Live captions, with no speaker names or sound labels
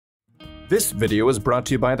This video is brought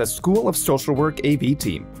to you by the School of Social Work AV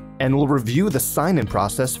team and will review the sign-in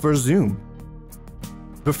process for Zoom.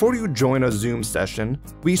 Before you join a Zoom session,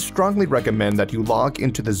 we strongly recommend that you log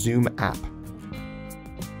into the Zoom app.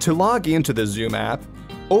 To log into the Zoom app,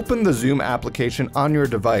 open the Zoom application on your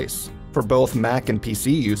device. For both Mac and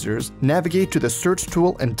PC users, navigate to the search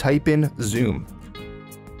tool and type in Zoom.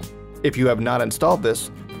 If you have not installed this,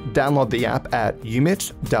 download the app at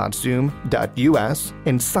umich.zoom.us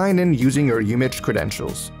and sign in using your Umich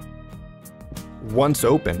credentials. Once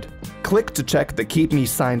opened, click to check the Keep Me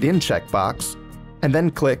Signed In checkbox, and then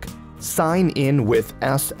click Sign In with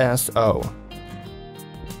SSO.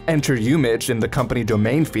 Enter Umich in the company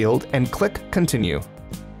domain field and click Continue.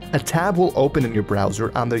 A tab will open in your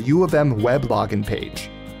browser on the U of M web login page.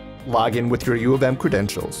 Log in with your U of M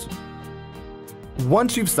credentials.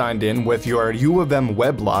 Once you've signed in with your U of M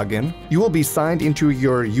web login, you will be signed into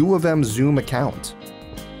your U of M Zoom account.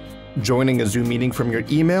 Joining a Zoom meeting from your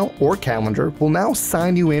email or calendar will now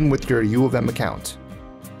sign you in with your U of M account.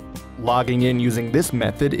 Logging in using this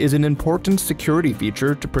method is an important security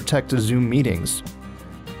feature to protect Zoom meetings.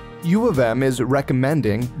 U of M is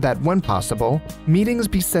recommending that when possible, meetings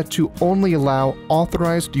be set to only allow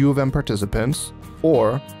authorized U of M participants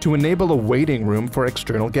or to enable a waiting room for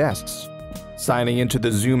external guests. Signing into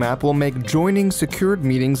the Zoom app will make joining secured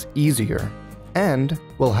meetings easier and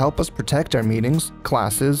will help us protect our meetings,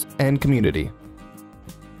 classes, and community.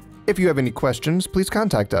 If you have any questions, please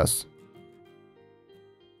contact us.